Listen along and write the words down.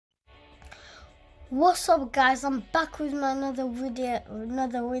What's up, guys? I'm back with my another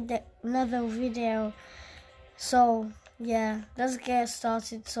video. So yeah, let's get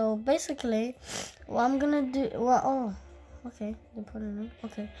started. So basically, what I'm gonna do, okay, they put it in.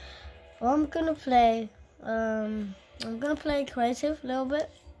 Okay, well, I'm gonna play creative a little bit,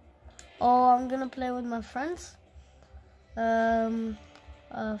 or I'm gonna play with my friends.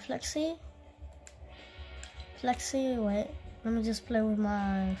 Flexi. Wait, let me just play with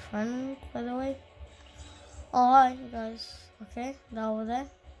my friend, by the way. Alright, guys. Okay, that over there.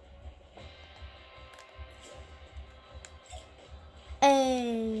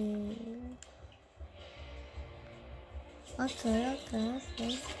 Hey. Okay.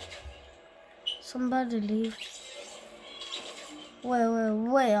 Somebody leave.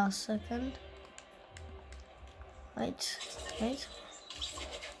 Wait a second. Wait.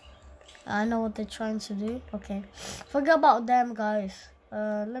 I know what they're trying to do. Okay. Forget about them, guys.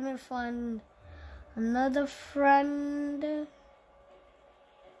 Let me find another friend.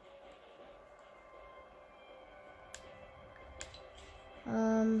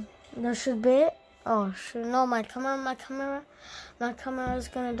 There should be it. Oh shit, no, my camera is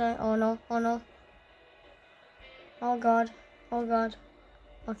gonna die. Oh no. Oh god. Okay.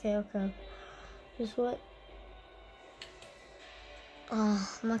 Just wait.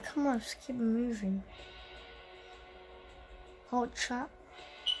 Oh, my cameras keep moving. Hold chat.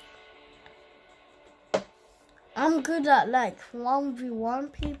 I'm good at like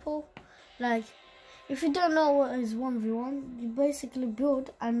 1v1 people. Like, if you don't know what is 1v1, you basically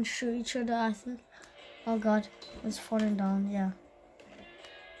build and shoot each other, I think. Oh god, it's falling down. Yeah,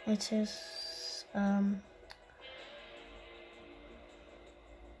 it is.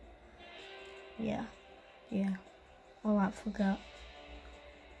 Yeah. Alright, forgot.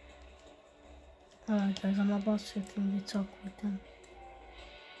 Alright, guys, I'm about to talk with them.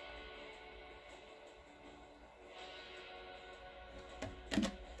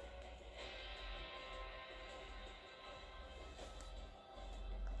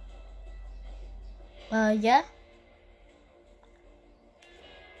 Yeah.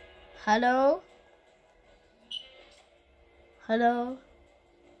 Hello.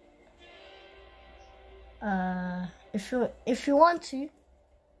 If you want to.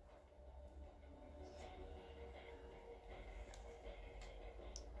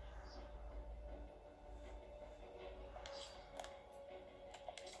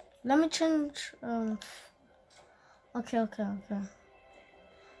 Let me change. Okay.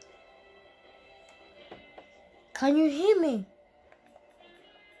 Can you hear me?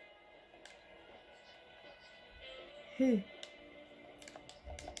 Who?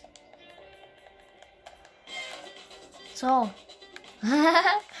 So.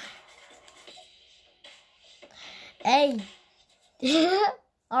 Hey.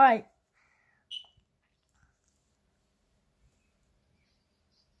 All right.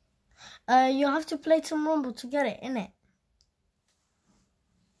 You have to play some Rumble to get it, innit?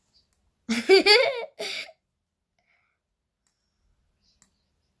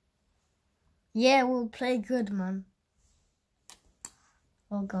 Yeah, we'll play good, man.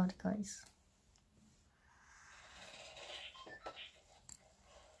 Oh god, guys.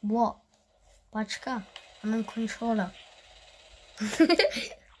 What? Bachka? I'm in controller.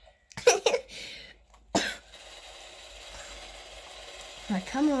 My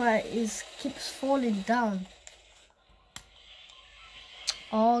camera keeps falling down.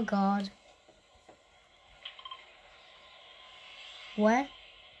 Oh god. Where?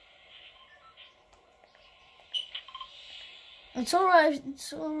 It's alright.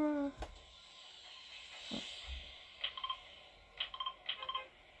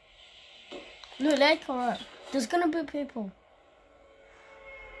 Look, like alright. There's gonna be people.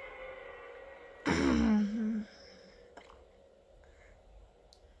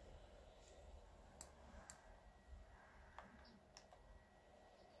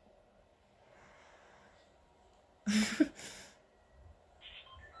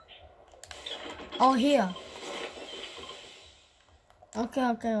 Oh, here.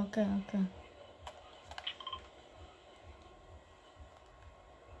 Okay.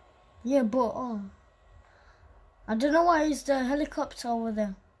 Yeah, but I don't know why is the helicopter over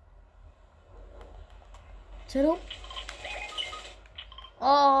there. Tiddle?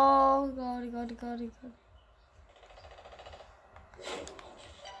 Oh god.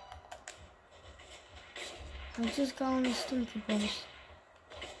 I just got on the stinky balls.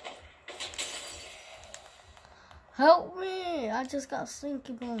 Help me! I just got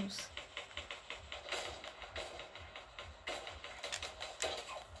stinky bombs.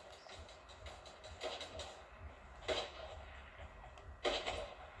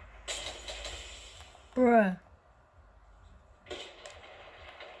 Bruh.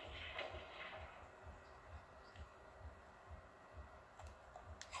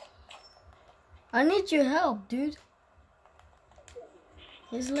 I need your help, dude.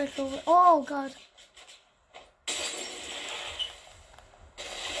 He's like over. Oh god.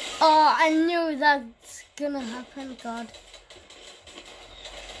 Oh, I knew that's gonna happen, God.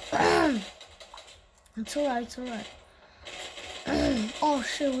 It's alright, it's alright. Oh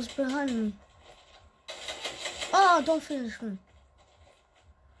shit, it was behind me. Oh, don't finish me.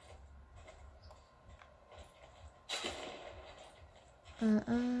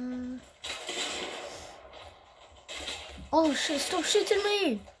 Oh shit, stop shooting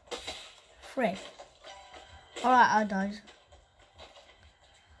me! Frick. Alright, I died.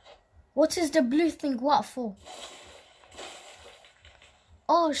 What is the blue thing what for?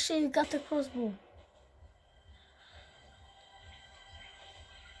 Oh shit, you got the crossbow.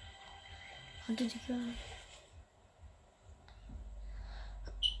 How did you go?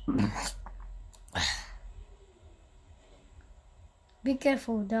 Be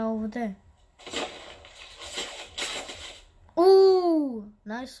careful, they're over there. Ooh,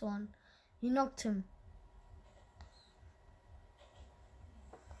 nice one. You knocked him.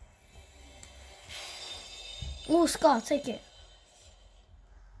 Ooh, Scar, take it.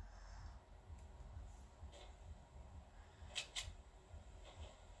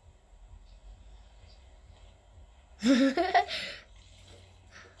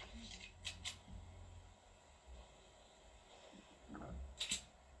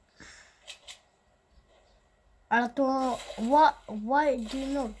 I thought, why do you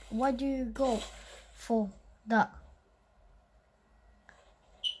know? Why do you go for that?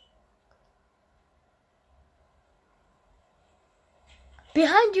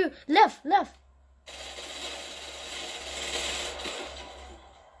 Behind you, left.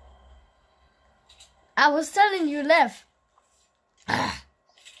 I was telling you left.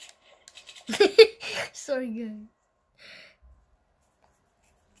 Sorry, guys.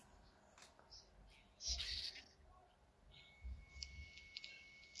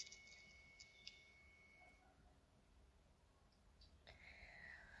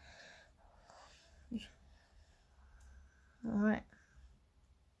 All right.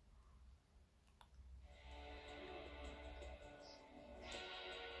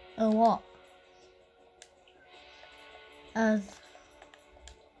 What?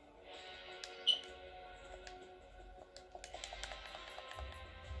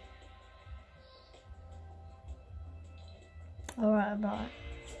 Alright, bye.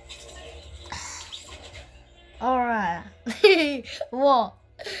 Alright. What?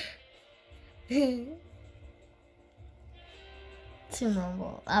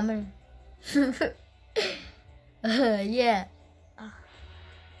 Tomorrow. I mean, yeah.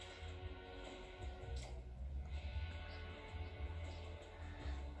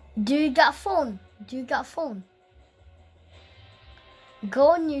 Do you got phone? Go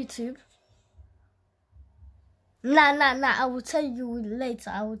on YouTube. Nah. I will tell you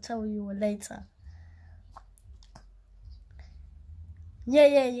later.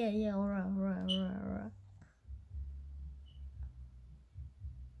 Yeah. Alright.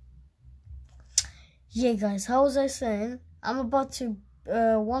 Yeah, guys, how was I saying? I'm about to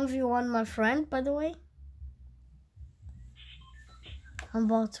 1v1 my friend, by the way. I'm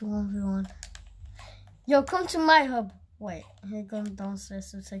about to 1v1. Yo, come to my hub. Wait, he's going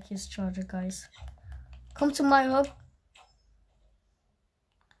downstairs to take his charger, guys. Come to my hub.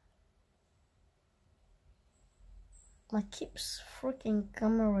 My keeps freaking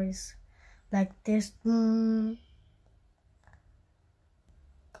cameras like this.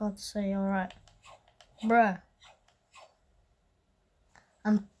 God say, alright. Bruh.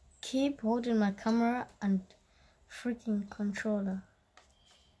 I'm keep holding my camera and freaking controller.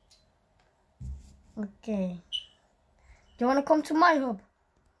 Okay. Do you want to come to my hub?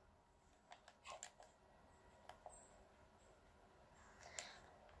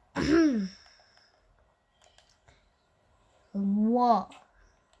 What?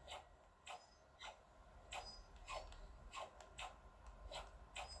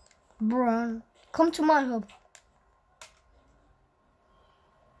 Bruh, come to my hub.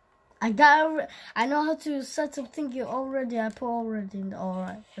 I know how to set up thingy already. I put already in the.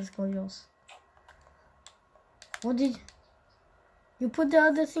 Alright, let's go, yours. What did you put the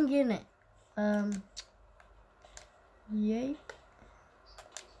other thing in it? Yep.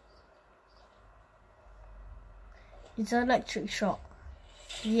 It's an electric shock.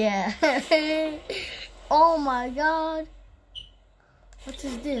 Yeah. Oh my god. What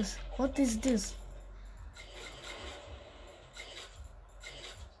is this?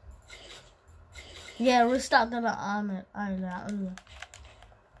 Yeah, restart the armor.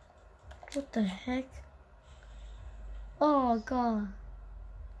 What the heck? Oh god.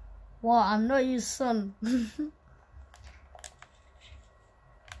 What? I'm not your son.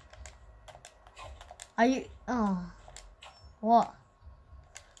 Are you? Oh. What?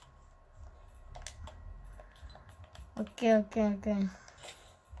 Okay.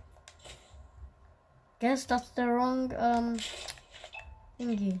 Guess that's the wrong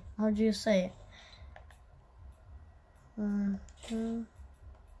thingy. How do you say it?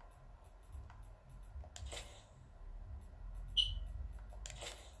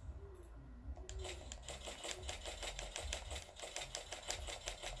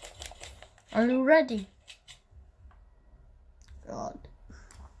 Are you ready? God.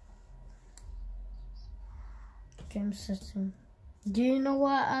 Game setting. Do you know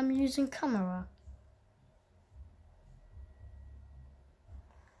why I'm using camera?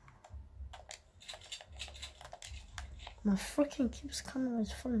 My freaking camera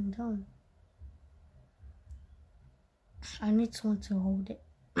is falling down. I need someone to hold it.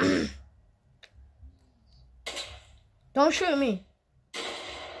 Don't shoot me.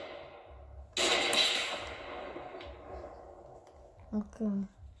 Okay.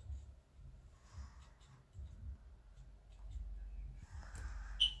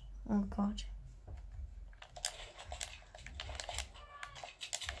 Oh god.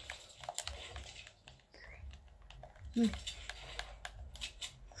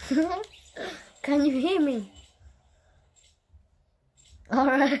 Can you hear me?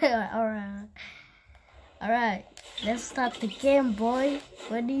 Alright. Let's start the game, boy.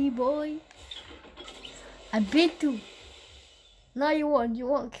 Ready, boy? I beat you. No, you won't. You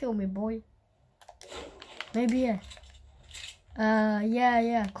won't kill me, boy. Maybe yeah.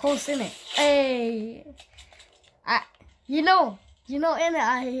 Yeah. Close, innit? Hey. You know, innit?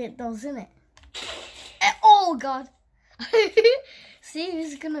 I hit those, innit? Oh god. See,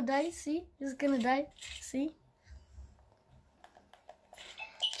 he's gonna die. See, he's gonna die. See.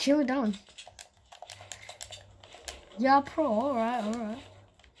 Chill down. Yeah, pro. Alright.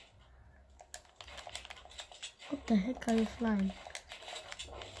 What the heck are you flying?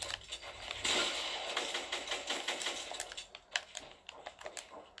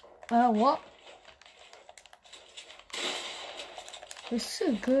 What? It's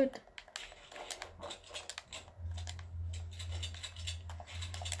so good.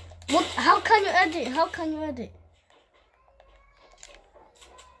 What? How can you edit? Yeah. How can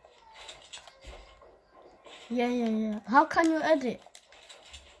you edit?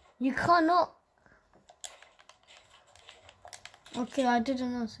 You cannot. Okay, I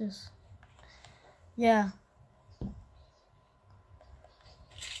didn't notice. Yeah.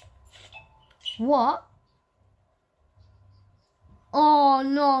 What? Oh,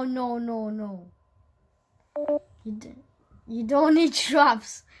 no. You don't need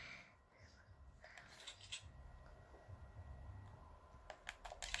traps.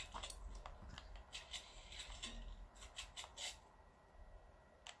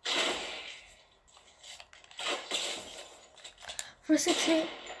 For 60,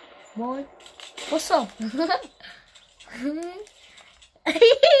 boy. What's up?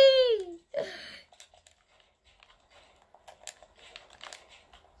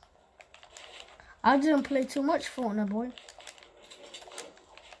 I didn't play too much Fortnite, boy.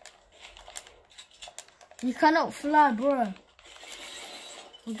 You cannot fly, bro.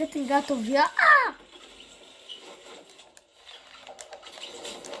 I'm getting out of here. Ah!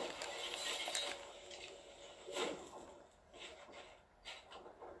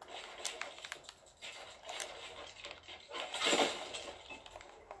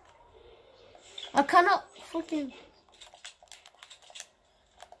 I cannot freaking.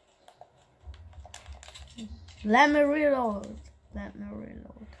 Let me reload.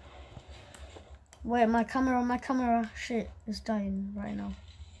 Wait, my camera, shit, is dying right now.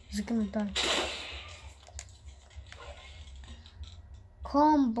 It's gonna die.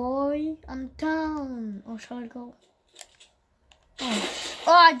 Come, boy, I'm down. Or shall I go? Oh,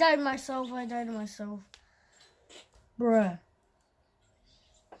 I died myself. Bruh.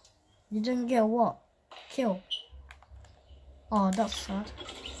 You didn't get what? Kill. Oh, that's sad.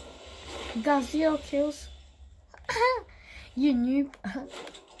 You got 0 kills. You noob.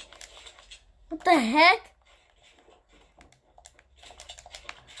 What the heck?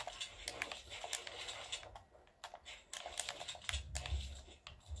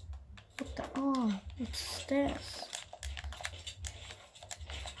 What the? Oh, it's stairs.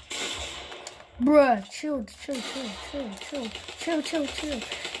 Bruh, chill.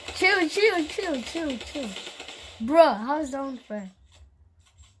 Bruh, how is that unfair?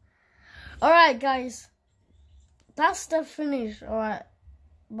 Alright, guys. That's the finish. Alright.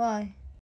 Bye.